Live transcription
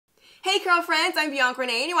Hey curl friends, I'm Bianca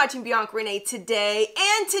Renee and you're watching Bianca Renee Today,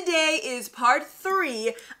 and today is part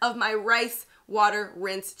 3 of my rice water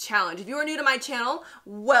rinse challenge. If you are new to my channel,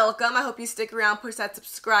 welcome. I hope you stick around, push that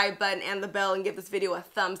subscribe button and the bell, and give this video a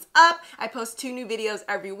thumbs up. I post 2 new videos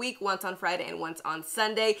every week, once on Friday and once on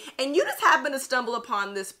Sunday, and you just happen to stumble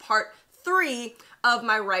upon this part 3 of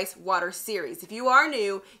my rice water series. If you are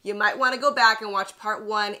new, you might want to go back and watch part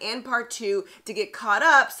 1 and part 2 to get caught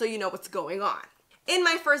up so you know what's going on. In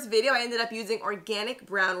my first video, I ended up using organic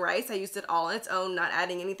brown rice. I used it all on its own, not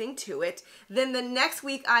adding anything to it. Then the next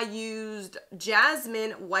week, I used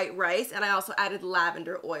Jasmine white rice, and I also added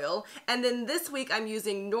lavender oil. And then this week, I'm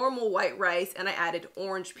using normal white rice, and I added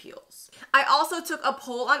orange peels. I also took a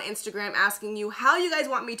poll on Instagram asking you how you guys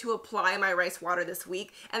want me to apply my rice water this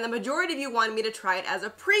week, and the majority of you wanted me to try it as a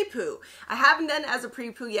pre-poo. I haven't done it as a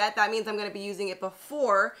pre-poo yet. That means I'm going to be using it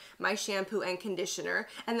before my shampoo and conditioner.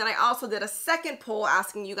 And then I also did a second poll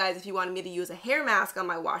asking you guys if you wanted me to use a hair mask on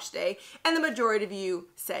my wash day, and the majority of you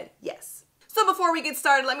said yes. So before we get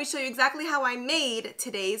started, let me show you exactly how I made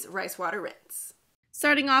today's rice water rinse.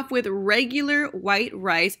 Starting off with regular white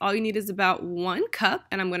rice, all you need is about 1 cup,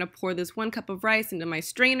 and I'm going to pour this 1 cup of rice into my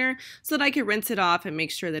strainer so that I can rinse it off and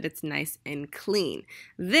make sure that it's nice and clean.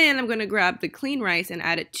 Then I'm going to grab the clean rice and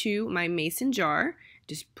add it to my mason jar.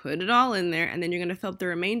 Just put it all in there, and then you're going to fill up the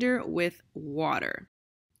remainder with water.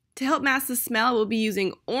 To help mask the smell, we'll be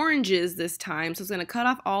using oranges this time, so it's going to cut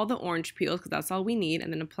off all the orange peels because that's all we need,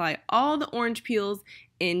 and then apply all the orange peels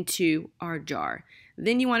into our jar.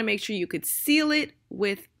 Then you want to make sure you could seal it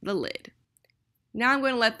with the lid. Now I'm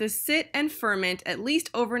going to let this sit and ferment at least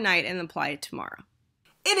overnight and apply it tomorrow.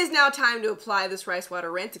 It is now time to apply this rice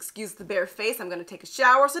water rinse. Excuse the bare face, I'm going to take a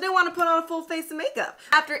shower, so I didn't want to put on a full face of makeup.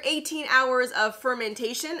 After 18 hours of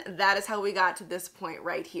fermentation, that is how we got to this point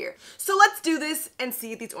right here. So let's do this and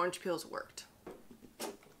see if these orange peels worked.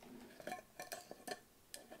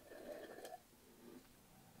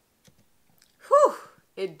 Whew,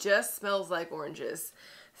 it just smells like oranges.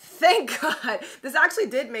 Thank God. This actually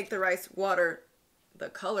did make the rice water the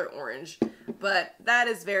color orange, but that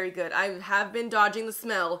is very good. I have been dodging the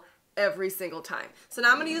smell every single time. So now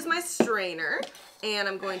I'm going to use my strainer, and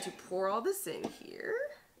I'm going to pour all this in here.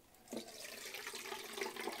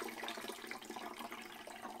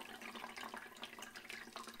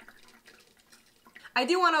 I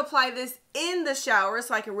do want to apply this in the shower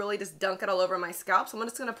so I can really just dunk it all over my scalp. So I'm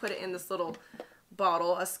just going to put it in this little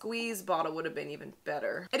bottle. A squeeze bottle would have been even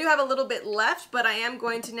better. I do have a little bit left, but I am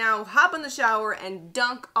going to now hop in the shower and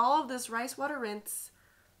dunk all of this rice water rinse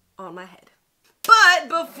on my head. But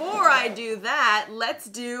before I do that, let's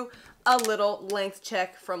do a little length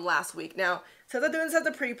check from last week. Now, since I'm doing this as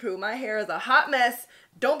a pre-poo, my hair is a hot mess.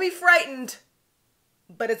 Don't be frightened,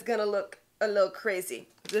 but it's gonna look a little crazy.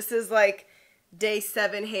 This is like day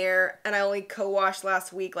 7 hair, and I only co-washed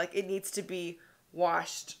last week. Like, it needs to be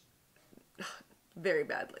washed very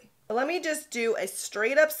badly. But let me just do a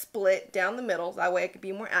straight up split down the middle. That way I can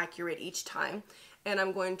be more accurate each time. And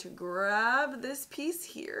I'm going to grab this piece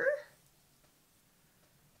here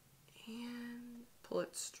and pull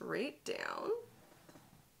it straight down.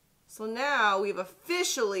 So now we've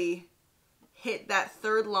officially hit that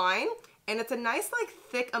 3rd line, and it's a nice like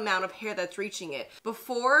thick amount of hair that's reaching it.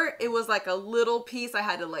 Before it was like a little piece I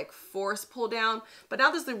had to like force pull down, but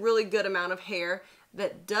now there's a really good amount of hair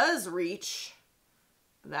that does reach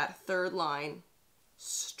that 3rd line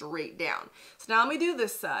straight down. So now let me do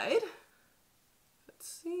this side. Let's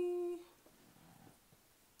see.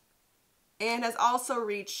 And has also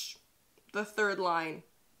reached the 3rd line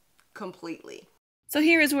completely. So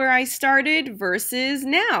here is where I started versus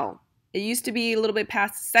now. It used to be a little bit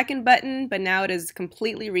past the 2nd button, but now it has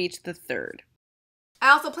completely reached the 3rd. I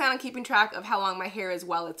also plan on keeping track of how long my hair is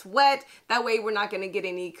while it's wet. That way we're not going to get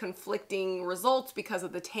any conflicting results because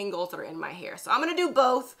of the tangles that are in my hair. So I'm going to do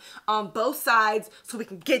both on both sides so we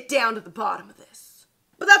can get down to the bottom of this.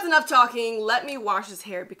 But that's enough talking. Let me wash this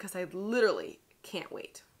hair because I literally can't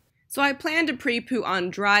wait. So I planned to pre-poo on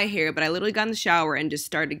dry hair, but I literally got in the shower and just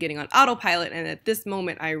started getting on autopilot, and at this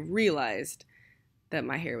moment I realized that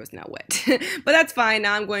my hair was now wet. But that's fine.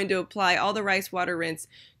 Now I'm going to apply all the rice water rinse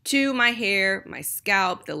to my hair, my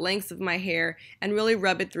scalp, the lengths of my hair, and really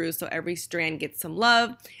rub it through so every strand gets some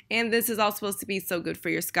love. And this is all supposed to be so good for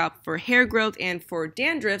your scalp for hair growth and for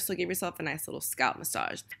dandruff, so give yourself a nice little scalp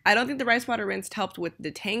massage. I don't think the rice water rinse helped with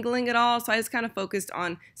detangling at all, so I just kind of focused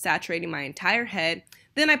on saturating my entire head.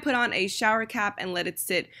 Then I put on a shower cap and let it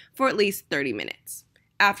sit for at least 30 minutes.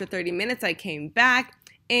 After 30 minutes, I came back,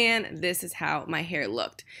 and this is how my hair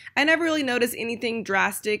looked. I never really noticed anything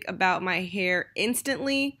drastic about my hair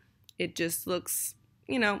instantly. It just looks,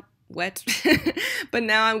 you know, wet. But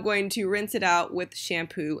now I'm going to rinse it out with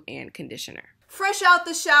shampoo and conditioner. Fresh out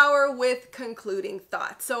the shower with concluding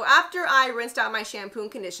thoughts. So after I rinsed out my shampoo and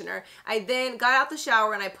conditioner, I then got out the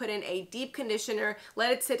shower and I put in a deep conditioner,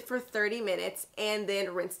 let it sit for 30 minutes, and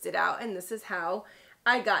then rinsed it out. And this is how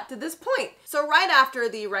I got to this point. So right after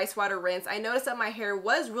the rice water rinse, I noticed that my hair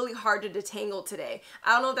was really hard to detangle today.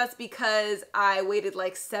 I don't know if that's because I waited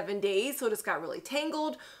like 7 days, so it just got really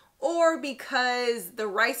tangled, or because the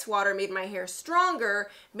rice water made my hair stronger,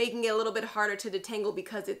 making it a little bit harder to detangle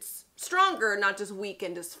because it's stronger, not just weak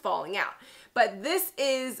and just falling out. But this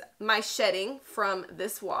is my shedding from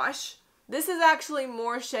this wash. This is actually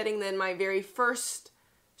more shedding than my very first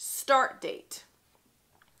start date.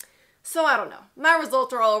 So I don't know. My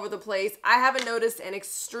results are all over the place. I haven't noticed an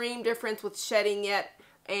extreme difference with shedding yet,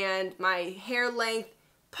 and my hair length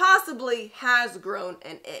possibly has grown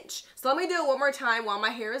an inch. So let me do it one more time while my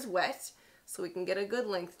hair is wet so we can get a good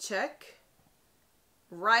length check.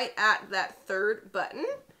 Right at that third button.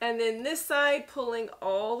 And then this side pulling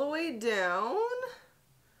all the way down.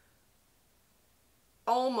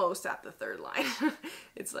 Almost at the third line.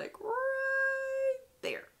 It's like right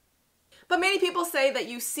there. But many people say that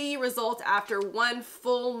you see results after 1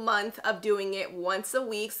 full month of doing it once a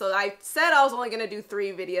week. So I said I was only going to do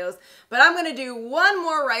 3 videos, but I'm going to do 1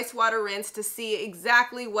 more rice water rinse to see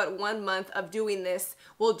exactly what 1 month of doing this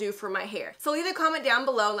will do for my hair. So leave a comment down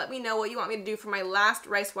below and let me know what you want me to do for my last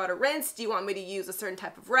rice water rinse. Do you want me to use a certain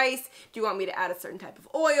type of rice? Do you want me to add a certain type of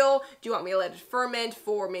oil? Do you want me to let it ferment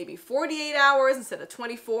for maybe 48 hours instead of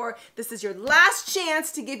 24? This is your last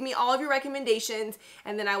chance to give me all of your recommendations,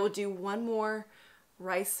 and then I will do 1 more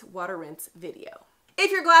rice water rinse video.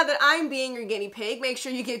 If you're glad that I'm being your guinea pig, make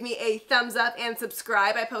sure you give me a thumbs up and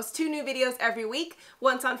subscribe. I post 2 new videos every week,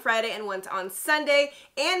 once on Friday and once on Sunday.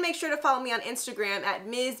 And make sure to follow me on Instagram at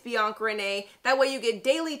Ms. BiancaRenee. That way you get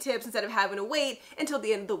daily tips instead of having to wait until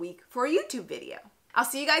the end of the week for a YouTube video. I'll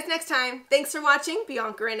see you guys next time. Thanks for watching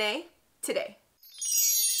BiancaRenee Today.